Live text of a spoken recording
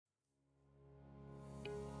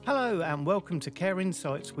Hello and welcome to Care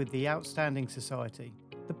Insights with the Outstanding Society,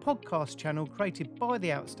 the podcast channel created by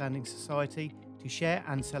the Outstanding Society to share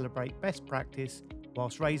and celebrate best practice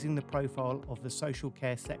whilst raising the profile of the social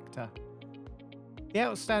care sector. The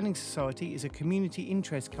Outstanding Society is a community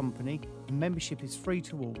interest company and membership is free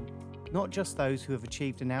to all, not just those who have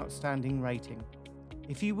achieved an outstanding rating.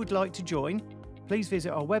 If you would like to join, please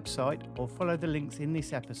visit our website or follow the links in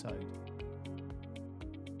this episode.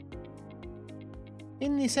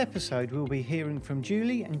 In this episode, we'll be hearing from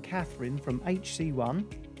Julie and Catherine from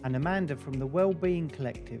HC1 and Amanda from the Wellbeing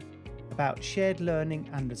Collective about shared learning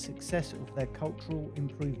and the success of their cultural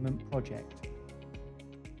improvement project.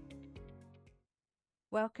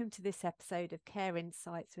 Welcome to this episode of Care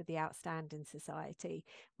Insights with the Outstanding Society.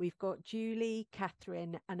 We've got Julie,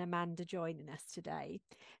 Catherine and Amanda joining us today.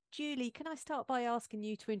 Julie, can I start by asking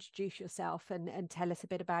you to introduce yourself and tell us a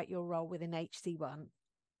bit about your role within HC1?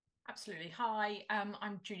 Absolutely. Hi,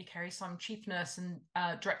 I'm Julie Carey, so I'm Chief Nurse and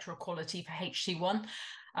Director of Quality for HC1.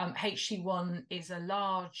 HC1 is a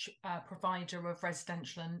large provider of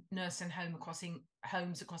residential and nursing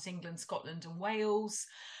homes across England, Scotland and Wales.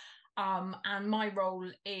 And my role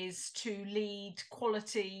is to lead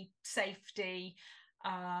quality, safety,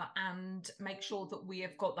 and make sure that we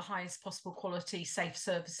have got the highest possible quality, safe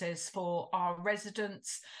services for our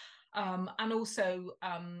residents. And also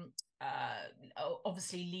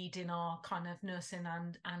obviously leading our kind of nursing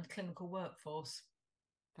and clinical workforce.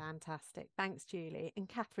 Fantastic. Thanks, Julie. And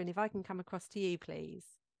Catherine, if I can come across to you, please.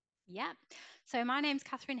 Yeah, so my name's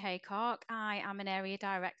Catherine Haycock. I am an area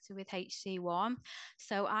director with HC1.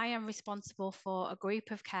 So I am responsible for a group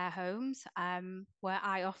of care homes where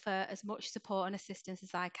I offer as much support and assistance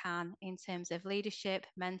as I can in terms of leadership,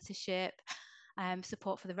 mentorship,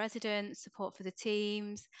 support for the residents, support for the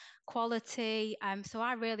teams, quality. So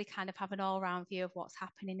I really kind of have an all-round view of what's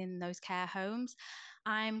happening in those care homes.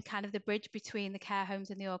 I'm kind of the bridge between the care homes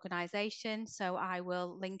and the organisation, so I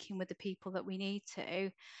will link in with the people that we need to,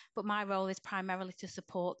 but my role is primarily to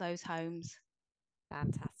support those homes.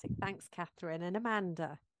 Fantastic. Thanks, Catherine. And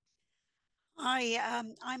Amanda. Hi,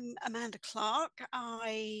 I'm Amanda Clark.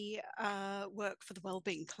 I work for the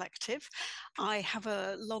Wellbeing Collective. I have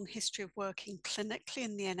a long history of working clinically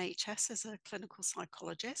in the NHS as a clinical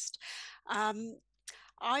psychologist.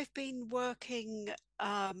 I've been working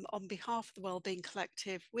on behalf of the Wellbeing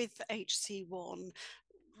Collective with HC1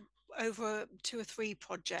 over 2 or 3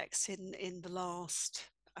 projects in the last,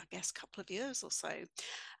 I guess, couple of years or so.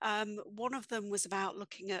 One of them was about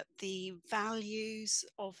looking at the values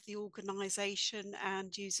of the organisation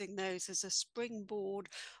and using those as a springboard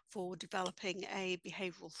for developing a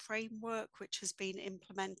behavioural framework which has been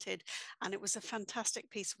implemented, and it was a fantastic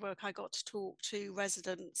piece of work. I got to talk to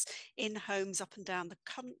residents in homes up and down the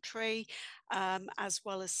country, as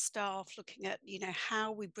well as staff, looking at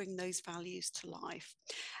how we bring those values to life.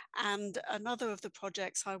 And another of the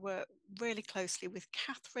projects I worked really closely with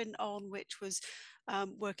Catherine on, which was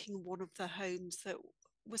working in one of the homes that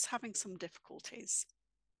was having some difficulties.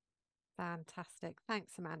 Fantastic.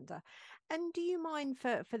 Thanks, Amanda. And do you mind,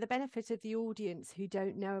 for the benefit of the audience who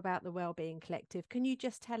don't know about the Wellbeing Collective, can you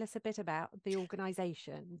just tell us a bit about the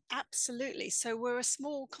organisation? Absolutely. So we're a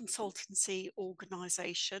small consultancy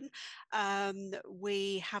organisation.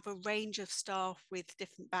 We have a range of staff with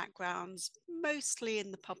different backgrounds, mostly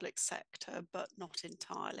in the public sector, but not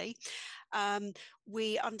entirely.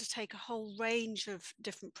 We undertake a whole range of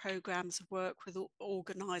different programs of work with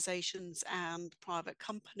organisations and private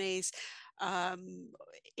companies,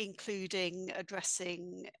 including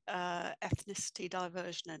addressing ethnicity,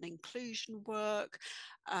 diversion and inclusion work,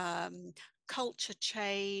 culture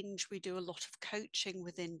change. We do a lot of coaching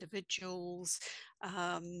with individuals,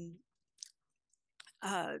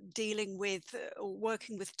 dealing with or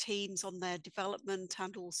working with teams on their development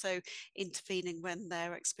and also intervening when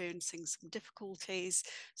they're experiencing some difficulties.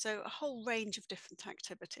 So a whole range of different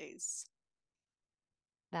activities.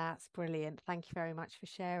 That's brilliant. Thank you very much for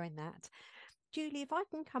sharing that. Julie, if I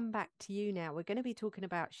can come back to you now, we're going to be talking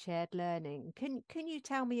about shared learning. Can you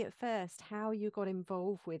tell me at first how you got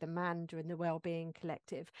involved with Amanda and the Wellbeing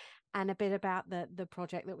Collective and a bit about the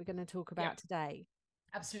project that we're going to talk about today?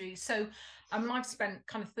 Absolutely. So I've spent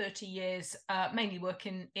kind of 30 years mainly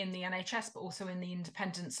working in the NHS, but also in the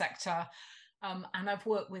independent sector. And I've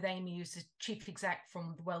worked with Amy, who's the chief exec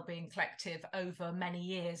from the Wellbeing Collective, over many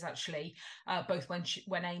years, actually, both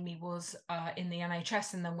when Amy was in the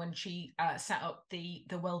NHS and then when she set up the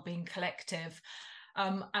Wellbeing Collective.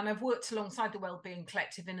 And I've worked alongside the Wellbeing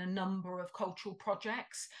Collective in a number of cultural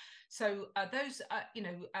projects. So those,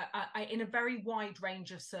 in a very wide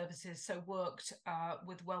range of services. So worked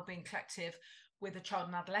with Wellbeing Collective with the child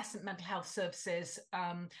and adolescent mental health services,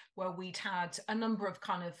 where we'd had a number of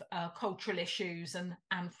kind of cultural issues and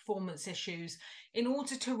performance issues, in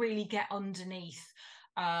order to really get underneath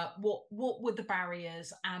what were the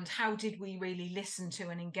barriers and how did we really listen to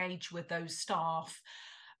and engage with those staff.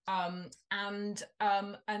 And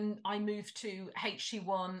I moved to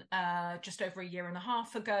HC1 just over a year and a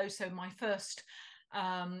half ago. So my first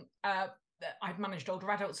I've managed older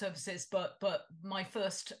adult services, but my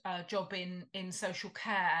first job in social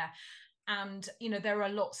care. And, you know, there are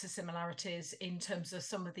lots of similarities in terms of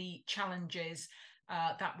some of the challenges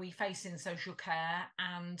that we face in social care.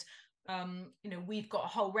 And, you know, we've got a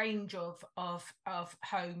whole range of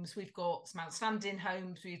homes. We've got some outstanding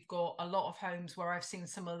homes. We've got a lot of homes where I've seen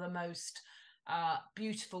some of the most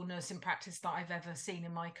beautiful nursing practice that I've ever seen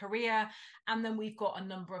in my career. And then we've got a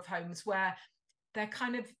number of homes where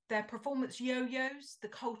their performance yo-yos, the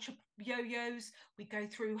culture yo-yos. We go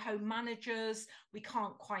through home managers. We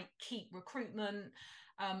can't quite keep recruitment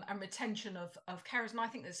and retention of carers. And I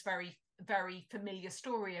think that's very, very familiar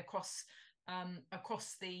story across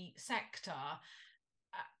the sector.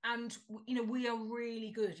 And, you know, we are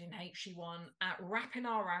really good in HC1 at wrapping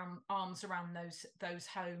our arms around those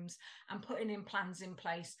homes and putting in plans in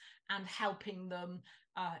place and helping them,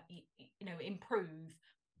 you know, improve.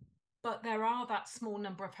 But there are that small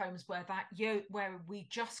number of homes where we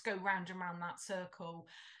just go round and round that circle.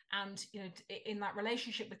 And, you know, in that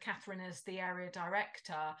relationship with Catherine as the area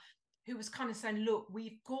director, who was kind of saying, look,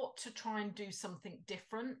 we've got to try and do something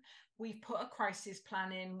different. We've put a crisis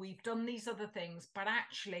plan in, we've done these other things, but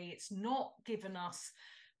actually it's not given us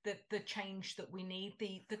the change that we need,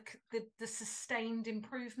 the sustained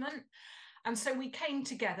improvement. And so we came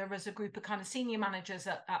together as a group of kind of senior managers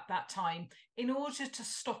at that time in order to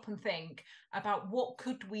stop and think about what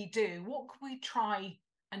could we do? What could we try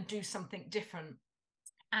and do something different?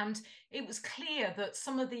 And it was clear that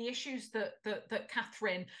some of the issues that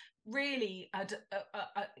Catherine really had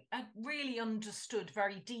really understood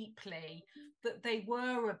very deeply, that they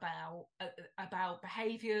were about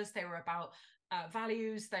behaviours, they were about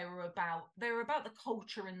values, they were about the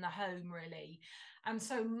culture in the home, really. And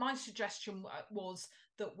so my suggestion was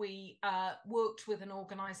that we worked with an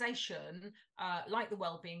organisation like the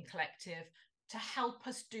Wellbeing Collective to help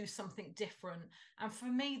us do something different. And for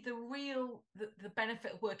me, the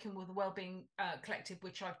benefit of working with the Wellbeing Collective,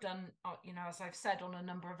 which I've done, you know, as I've said on a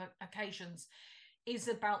number of occasions, is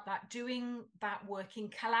about doing that work in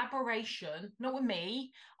collaboration, not with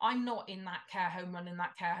me. I'm not in that care home, running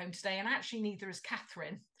that care home today, and actually neither is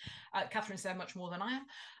Catherine. Catherine's there much more than I am,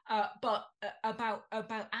 but about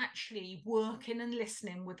actually working and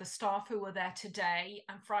listening with the staff who are there today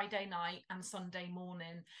and Friday night and Sunday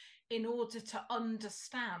morning, in order to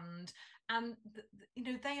understand. And you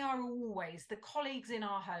know, they are always the colleagues in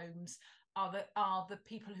our homes are the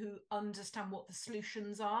people who understand what the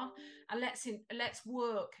solutions are, and let's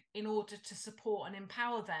work in order to support and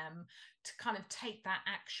empower them to kind of take that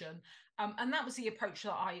action. And that was the approach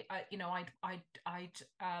that I'd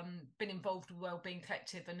been involved with Wellbeing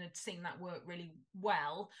Collective and had seen that work really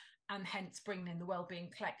well, and hence bringing in the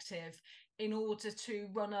Wellbeing Collective in order to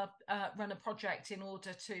run a project in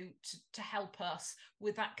order to help us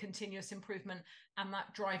with that continuous improvement and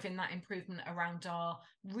that driving that improvement around our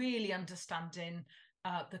really understanding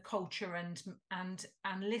the culture and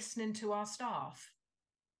listening to our staff.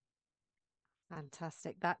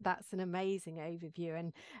 Fantastic. That's an amazing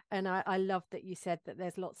overview. And I love that you said that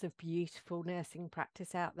there's lots of beautiful nursing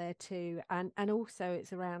practice out there too. And also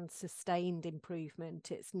it's around sustained improvement.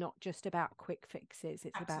 It's not just about quick fixes,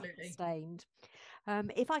 it's Absolutely. about sustained.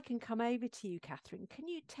 If I can come over to you, Catherine, can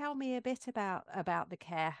you tell me a bit about the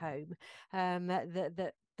care home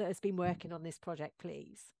that has been working on this project,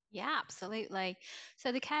 please? Yeah, absolutely.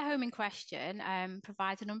 So the care home in question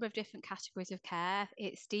provides a number of different categories of care.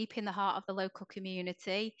 It's deep in the heart of the local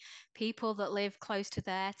community. People that live close to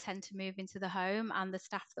there tend to move into the home, and the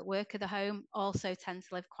staff that work at the home also tend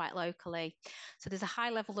to live quite locally. So there's a high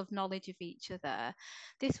level of knowledge of each other.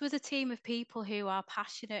 This was a team of people who are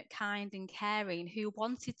passionate, kind and caring, who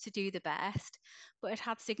wanted to do the best, but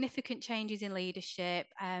had significant changes in leadership.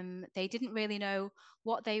 They didn't really know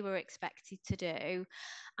what they were expected to do.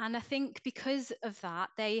 And I think because of that,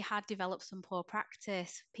 they had developed some poor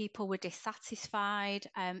practice. People were dissatisfied.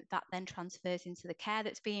 That then transfers into the care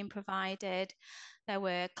that's being provided. There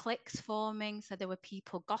were cliques forming, so there were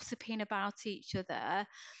people gossiping about each other.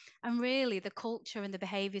 And really, the culture and the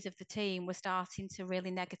behaviours of the team were starting to really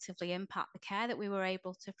negatively impact the care that we were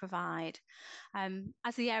able to provide.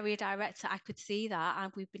 As the area director, I could see that,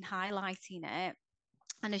 and we've been highlighting it.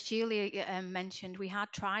 And as Julia mentioned, we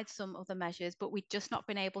had tried some other measures, but we'd just not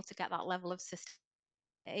been able to get that level of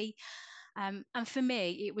sustainability. And for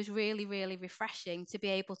me, it was really, really refreshing to be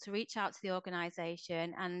able to reach out to the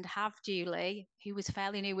organisation and have Julie, who was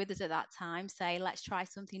fairly new with us at that time, say, let's try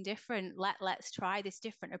something different. Let's try this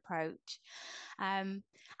different approach. And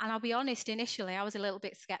I'll be honest, initially, I was a little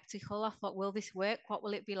bit skeptical. I thought, will this work? What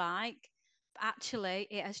will it be like? But actually,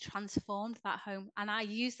 it has transformed that home. And I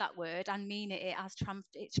use that word and mean it.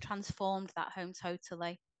 It's transformed that home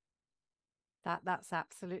totally. That's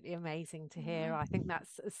absolutely amazing to hear. I think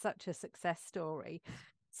that's such a success story.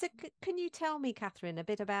 So can you tell me, Catherine, a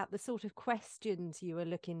bit about the sort of questions you were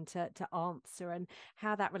looking to answer and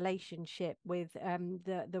how that relationship with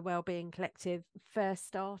the Wellbeing Collective first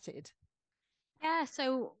started? Yeah,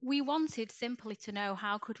 so we wanted simply to know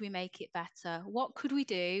how could we make it better? What could we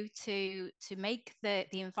do to make the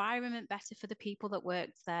environment better for the people that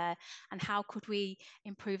worked there? And how could we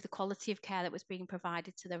improve the quality of care that was being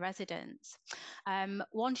provided to the residents?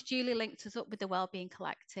 Once Julie linked us up with the Wellbeing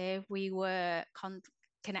Collective, we were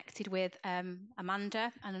connected with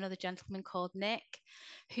Amanda and another gentleman called Nick,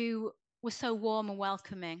 who was so warm and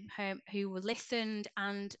welcoming, who listened,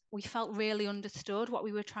 and we felt really understood what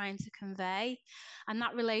we were trying to convey. And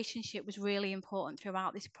that relationship was really important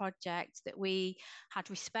throughout this project, that we had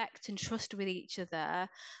respect and trust with each other.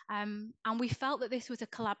 And we felt that this was a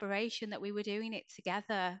collaboration, that we were doing it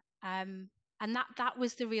together. And that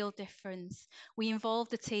was the real difference. We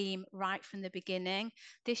involved the team right from the beginning.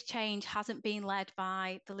 This change hasn't been led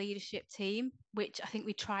by the leadership team, which I think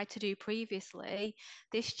we tried to do previously.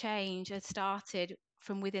 This change has started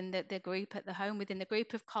from within the group at the home, within the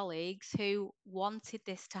group of colleagues who wanted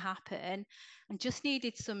this to happen and just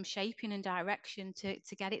needed some shaping and direction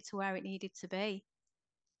to get it to where it needed to be.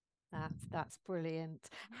 That's brilliant.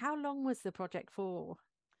 How long was the project for?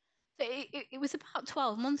 So it was about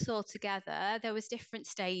 12 months altogether. There was different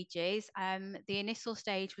stages. The initial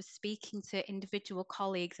stage was speaking to individual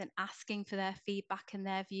colleagues and asking for their feedback and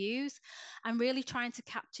their views and really trying to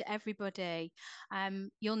capture everybody.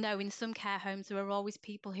 You'll know in some care homes, there are always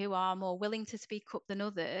people who are more willing to speak up than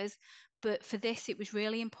others. But for this, it was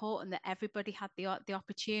really important that everybody had the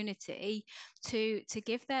opportunity to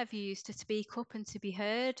give their views, to speak up and to be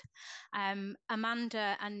heard.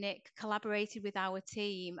 Amanda and Nick collaborated with our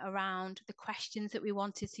team around the questions that we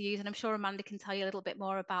wanted to use. And I'm sure Amanda can tell you a little bit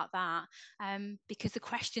more about that, because the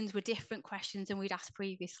questions were different questions than we'd asked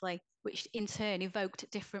previously, which in turn evoked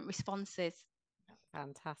different responses.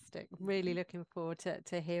 Fantastic. Really looking forward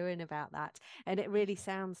to hearing about that. And it really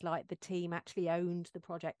sounds like the team actually owned the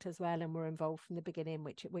project as well and were involved from the beginning,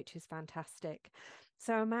 which is fantastic.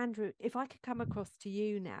 So Amanda, if I could come across to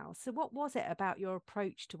you now. So what was it about your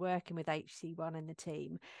approach to working with HC1 and the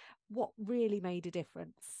team? What really made a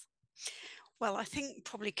difference? Well, I think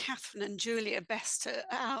probably Catherine and Julie are best to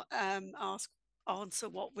answer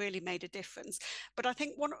what really made a difference. But I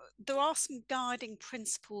think there are some guiding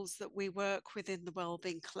principles that we work within the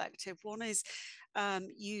Wellbeing Collective. One is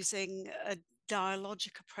using a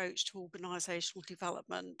dialogic approach to organisational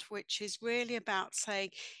development, which is really about saying,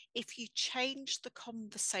 if you change the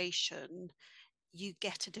conversation, you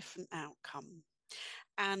get a different outcome.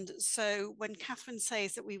 And so when Catherine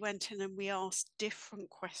says that we went in and we asked different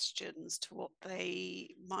questions to what they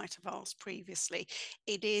might have asked previously,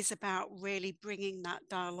 it is about really bringing that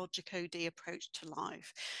dialogic OD approach to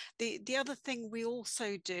life. The other thing we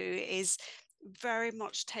also do is very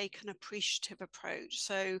much take an appreciative approach.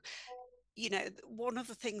 So one of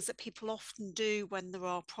the things that people often do when there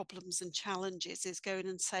are problems and challenges is go in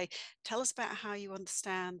and say, tell us about how you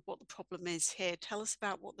understand what the problem is here. Tell us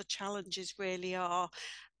about what the challenges really are.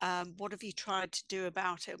 What have you tried to do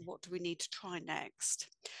about it? And what do we need to try next?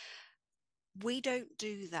 We don't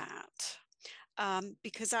do that.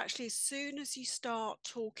 Because actually, as soon as you start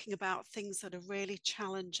talking about things that are really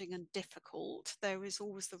challenging and difficult, there is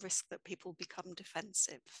always the risk that people become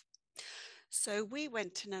defensive. So we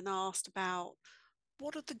went in and asked about,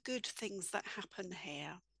 what are the good things that happen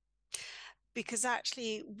here? Because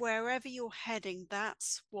actually, wherever you're heading,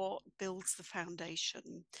 that's what builds the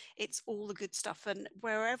foundation. It's all the good stuff. And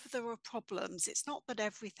wherever there are problems, it's not that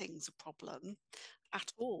everything's a problem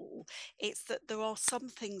at all. It's that there are some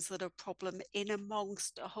things that are a problem in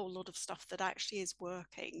amongst a whole lot of stuff that actually is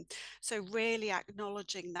working. So really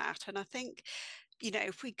acknowledging that. And I think,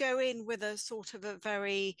 if we go in with a sort of a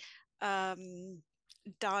very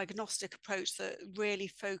diagnostic approach that really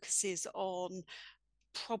focuses on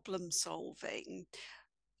problem solving,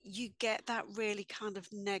 you get that really kind of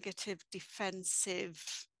negative, defensive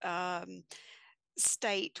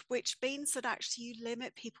state, which means that actually you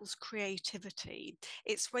limit people's creativity.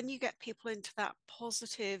 It's when you get people into that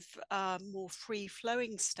positive, more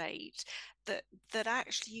free-flowing state that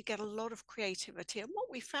actually you get a lot of creativity. And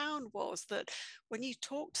what we found was that when you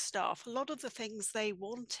talk to staff, a lot of the things they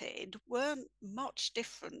wanted weren't much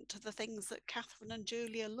different to the things that Catherine and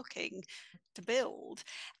Julie are looking to build.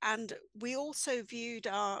 And we also viewed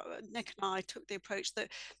Nick and I took the approach that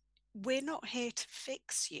we're not here to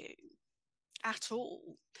fix you at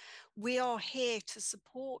all. We are here to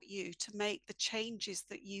support you to make the changes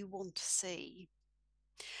that you want to see.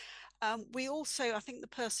 We also, I think the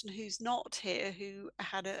person who's not here, who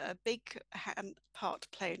had a big part to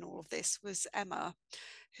play in all of this, was Emma,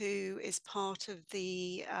 who is part of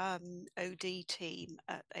the OD team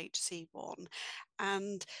at HC1.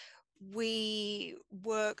 And we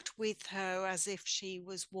worked with her as if she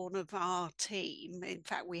was one of our team. In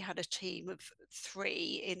fact, we had a team of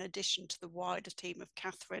 3 in addition to the wider team of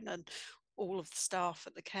Catherine and all of the staff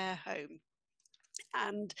at the care home.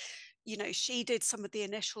 And you know, she did some of the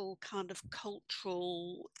initial kind of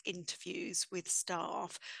cultural interviews with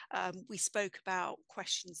staff. We spoke about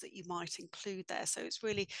questions that you might include there, so it's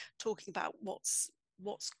really talking about what's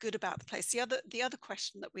good about the place. The other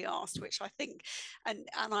question that we asked, which I think, and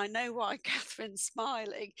I know why Catherine's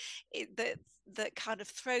smiling, that kind of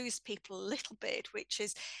throws people a little bit, which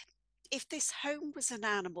is, if this home was an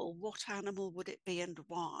animal, what animal would it be and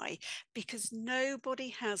why? Because nobody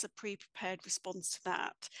has a pre-prepared response to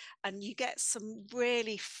that. And you get some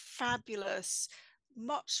really fabulous,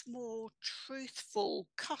 much more truthful,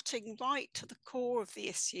 cutting right to the core of the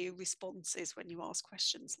issue responses when you ask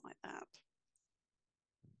questions like that.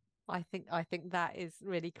 I think that is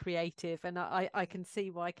really creative, and I can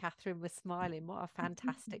see why Catherine was smiling. What a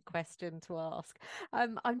fantastic question to ask.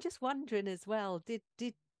 I'm just wondering as well,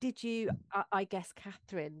 did you, I guess,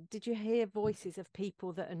 Catherine, did you hear voices of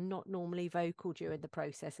people that are not normally vocal during the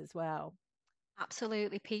process as well?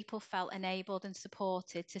 Absolutely, people felt enabled and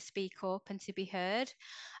supported to speak up and to be heard.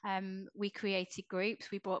 We created groups,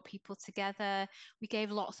 we brought people together, we gave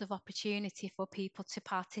lots of opportunity for people to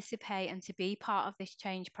participate and to be part of this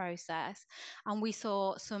change process. And we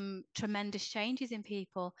saw some tremendous changes in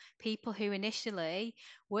people who initially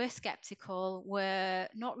were skeptical, were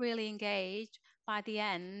not really engaged. By the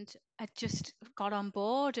end, had just got on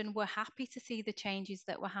board and were happy to see the changes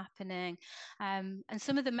that were happening. And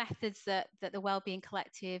some of the methods that the Wellbeing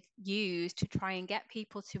Collective used to try and get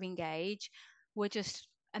people to engage were just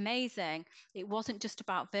amazing. It wasn't just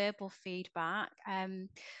about verbal feedback.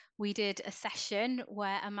 We did a session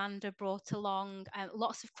where Amanda brought along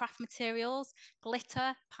lots of craft materials,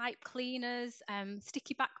 glitter, pipe cleaners,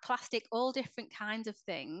 sticky back plastic, all different kinds of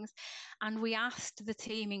things. And we asked the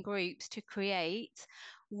team in groups to create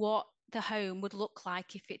what the home would look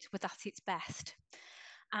like if it was at its best.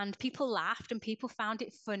 And people laughed and people found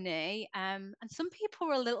it funny. And some people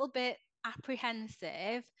were a little bit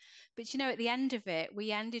apprehensive, but you know, at the end of it,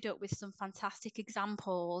 we ended up with some fantastic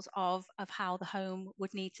examples of how the home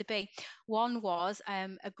would need to be. One was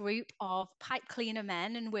a group of pipe cleaner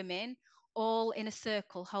men and women all in a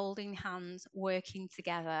circle, holding hands, working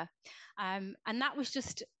together. And that was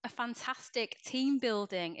just a fantastic team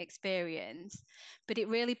building experience, but it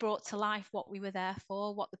really brought to life what we were there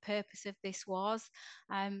for, what the purpose of this was.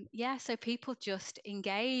 So people just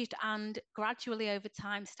engaged and gradually over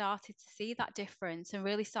time started to see that difference and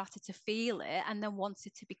really started to feel it and then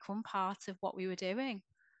wanted to become part of what we were doing.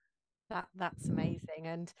 That's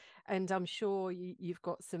amazing, and I'm sure you've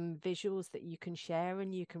got some visuals that you can share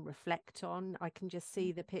and you can reflect on. I can just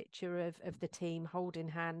see the picture of the team holding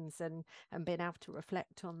hands and being able to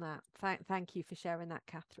reflect on that. Thank you for sharing that,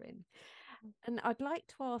 Catherine. And I'd like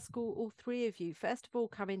to ask all 3 of you, first of all,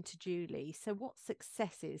 coming to Julie. So what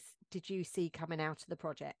successes did you see coming out of the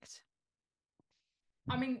project?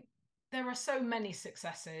 I mean, there are so many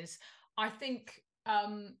successes. I think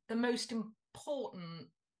the most important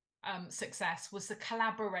success was the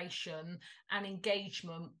collaboration and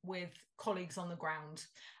engagement with colleagues on the ground.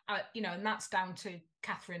 And that's down to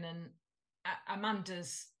Catherine and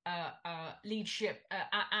Amanda's leadership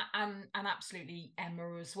and absolutely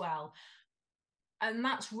Emma as well. And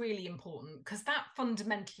that's really important because that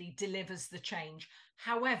fundamentally delivers the change.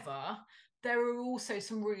 However, there are also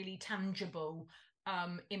some really tangible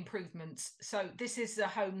improvements. So this is a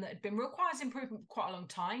home that had been requires improvement for quite a long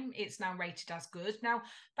time. It's now rated as good. Now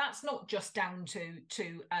that's not just down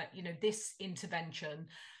to this intervention,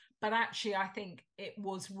 but actually I think it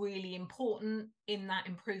was really important in that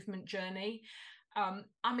improvement journey.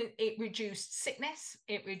 It reduced sickness,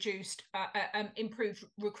 it reduced improved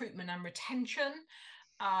recruitment and retention.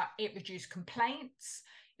 it reduced complaints.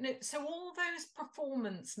 So all those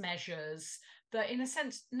performance measures that, in a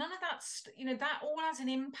sense, none of that's, that all has an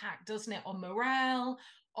impact, doesn't it, on morale,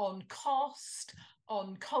 on cost,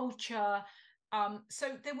 on culture.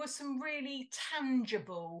 So there were some really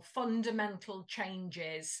tangible, fundamental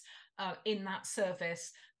changes in that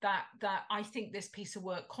service that I think this piece of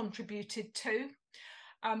work contributed to.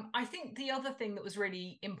 I think the other thing that was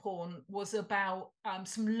really important was about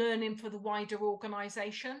some learning for the wider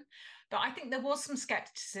organisation. That I think there was some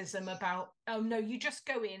scepticism about, oh no, you just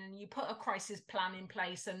go in and you put a crisis plan in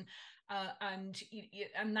place and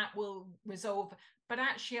that will resolve. But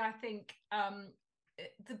actually, I think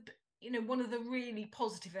one of the really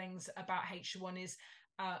positive things about HC1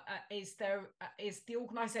 is the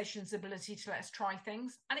organisation's ability to let us try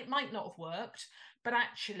things, and it might not have worked, but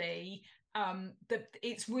actually that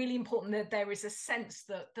it's really important that there is a sense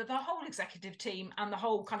that the whole executive team and the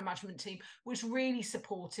whole kind of management team was really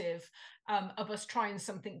supportive of us trying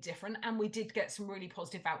something different, and we did get some really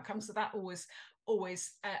positive outcomes, so that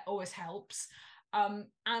always helps.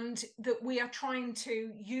 And that we are trying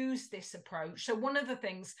to use this approach. So one of the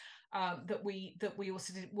things that we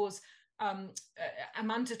also did was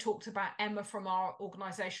Amanda talked about Emma from our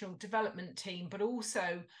organisational development team, but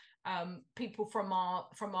also people from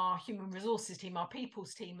our human resources team, our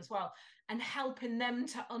people's team as well, and helping them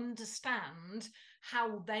to understand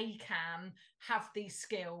how they can have these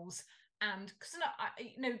skills. And because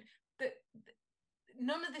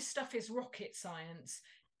none of this stuff is rocket science,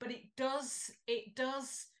 but it does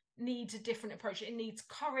need a different approach. It needs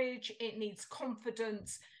courage, it needs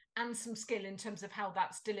confidence, and some skill in terms of how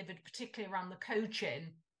that's delivered, particularly around the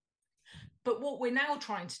coaching. But what we're now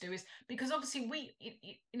trying to do is, because obviously we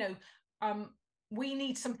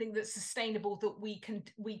need something that's sustainable, that we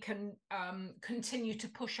can continue to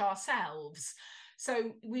push ourselves.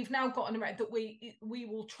 So we've now gotten around that we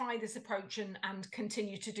will try this approach and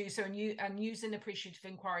continue to do so, and use an appreciative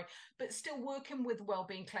inquiry, but still working with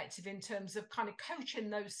Wellbeing Collective in terms of kind of coaching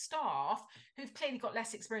those staff who've clearly got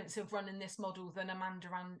less experience of running this model than Amanda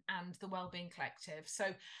and the Wellbeing Collective.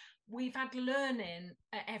 So we've had learning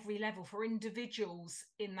at every level for individuals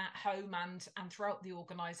in that home and throughout the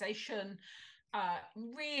organisation.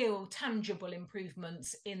 Real tangible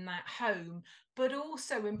improvements in that home, but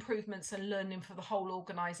also improvements and learning for the whole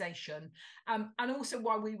organisation. And also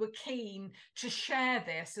why we were keen to share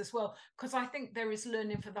this as well, because I think there is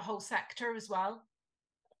learning for the whole sector as well.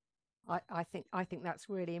 I think that's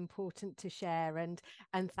really important to share, and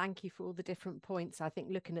thank you for all the different points. I think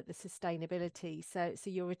looking at the sustainability, so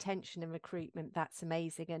your retention and recruitment, that's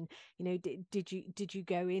amazing. And did you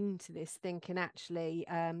go into this thinking actually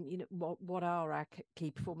what are our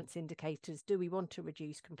key performance indicators? Do we want to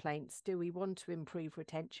reduce complaints? Do we want to improve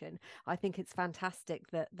retention? I think it's fantastic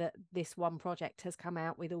that this one project has come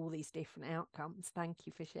out with all these different outcomes. Thank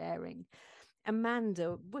you for sharing.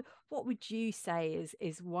 Amanda, what would you say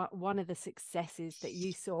is one of the successes that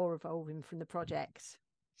you saw evolving from the project?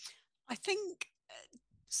 I think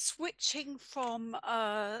switching from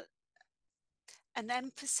an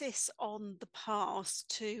emphasis on the past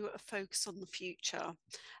to a focus on the future,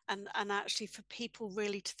 and actually for people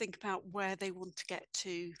really to think about where they want to get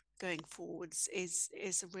to going forwards is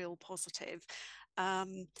a real positive,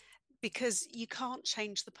 because you can't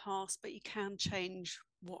change the past, but you can change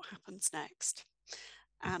what happens next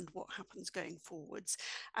and what happens going forwards.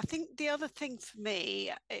 I think the other thing for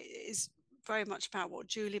me is very much about what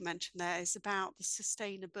Julie mentioned there, is about the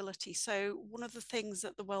sustainability. So one of the things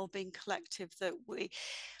that the Wellbeing Collective that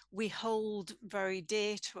we hold very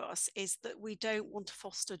dear to us is that we don't want to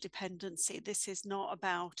foster dependency. This is not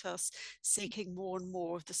about us seeking more and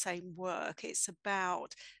more of the same work. It's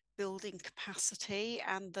about building capacity,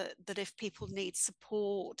 and that if people need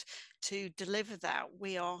support to deliver that,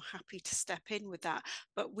 we are happy to step in with that.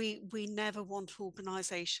 But we never want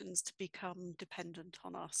organisations to become dependent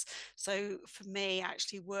on us. So for me,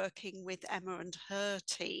 actually working with Emma and her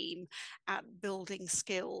team at building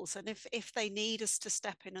skills, and if they need us to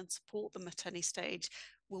step in and support them at any stage,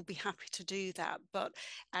 we'll be happy to do that. But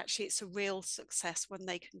actually it's a real success when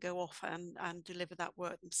they can go off and deliver that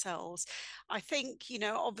work themselves. I think,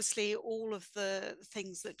 obviously all of the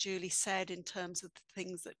things that Julie said in terms of the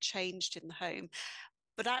things that changed in the home,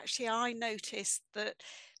 but actually I noticed that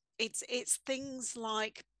it's things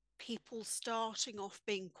like people starting off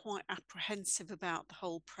being quite apprehensive about the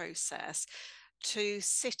whole process, to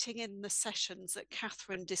sitting in the sessions that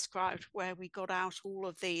Catherine described, where we got out all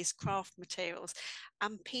of these craft materials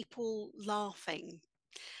and people laughing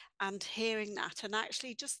and hearing that, and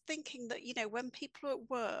actually just thinking that, when people are at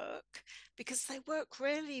work, because they work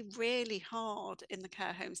really, really hard in the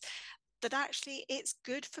care homes, that actually it's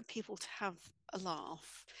good for people to have a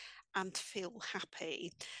laugh and to feel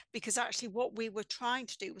happy, because actually what we were trying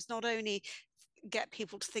to do was not only get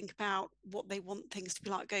people to think about what they want things to be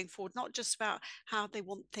like going forward, not just about how they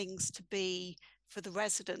want things to be for the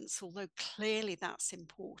residents, although clearly that's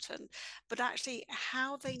important, but actually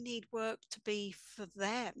how they need work to be for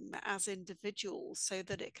them as individuals, so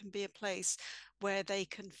that it can be a place where they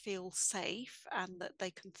can feel safe and that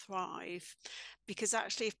they can thrive. Because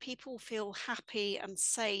actually, if people feel happy and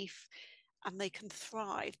safe and they can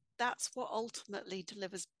thrive, that's what ultimately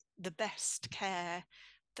delivers the best care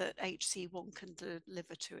that HC1 can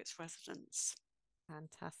deliver to its residents.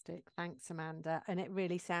 Fantastic. Thanks, Amanda. And it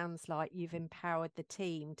really sounds like you've empowered the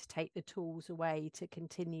team to take the tools away to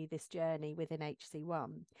continue this journey within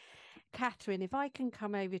HC1. Catherine, if I can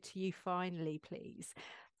come over to you finally, please.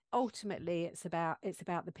 Ultimately, it's about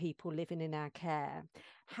the people living in our care.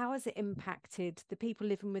 How has it impacted the people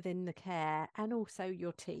living within the care and also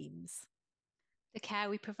your teams? The care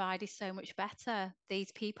we provide is so much better.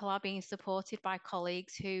 These people are being supported by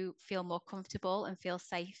colleagues who feel more comfortable and feel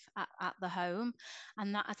safe at the home.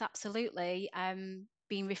 And that has absolutely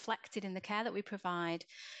been reflected in the care that we provide.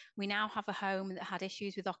 We now have a home that had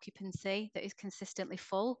issues with occupancy that is consistently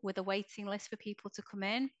full, with a waiting list for people to come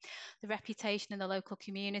in. The reputation in the local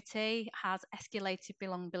community has escalated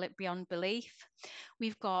beyond belief.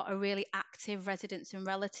 We've got a really active residents and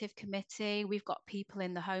relative committee. We've got people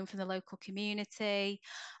in the home from the local community.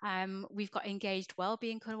 We've got engaged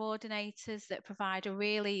wellbeing coordinators that provide a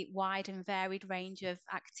really wide and varied range of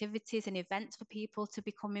activities and events for people to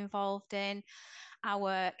become involved in.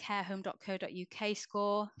 Our carehome.co.uk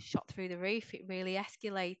score shot through the roof. It really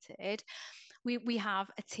escalated. We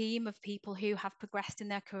have a team of people who have progressed in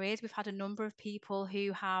their careers. We've had a number of people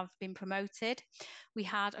who have been promoted. We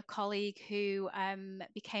had a colleague who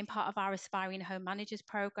became part of our Aspiring Home Managers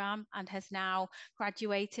programme and has now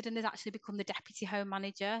graduated and has actually become the deputy home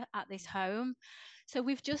manager at this home. So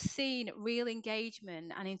we've just seen real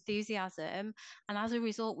engagement and enthusiasm. And as a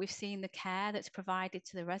result, we've seen the care that's provided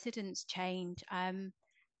to the residents change.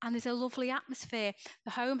 And there's a lovely atmosphere.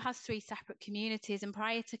 The home has 3 separate communities, and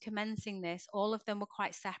prior to commencing this, all of them were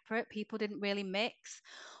quite separate. People didn't really mix,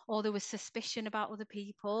 or there was suspicion about other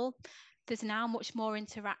people. There's now much more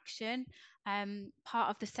interaction. Part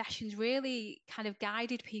of the sessions really kind of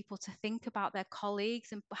guided people to think about their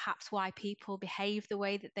colleagues and perhaps why people behave the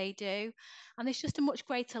way that they do. And there's just a much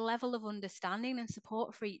greater level of understanding and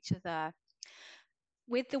support for each other.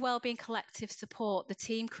 With the Wellbeing Collective support, the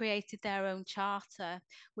team created their own charter,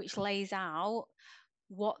 which lays out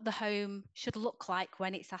what the home should look like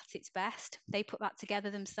when it's at its best. They put that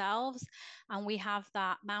together themselves, and we have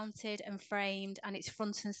that mounted and framed, and it's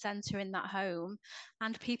front and centre in that home.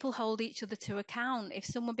 And people hold each other to account. If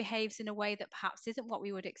someone behaves in a way that perhaps isn't what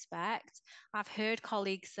we would expect, I've heard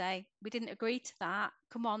colleagues say, we didn't agree to that.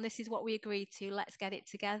 Come on, this is what we agreed to. Let's get it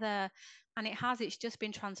together. And it's just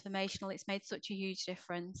been transformational. It's made such a huge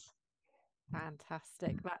difference.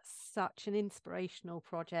 Fantastic. That's such an inspirational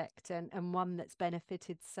project and one that's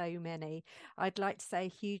benefited so many. I'd like to say a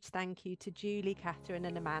huge thank you to Julie, Catherine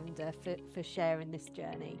and Amanda for sharing this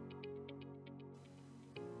journey.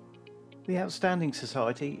 The Outstanding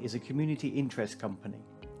Society is a community interest company.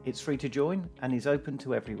 It's free to join and is open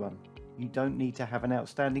to everyone. You don't need to have an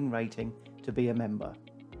outstanding rating to be a member.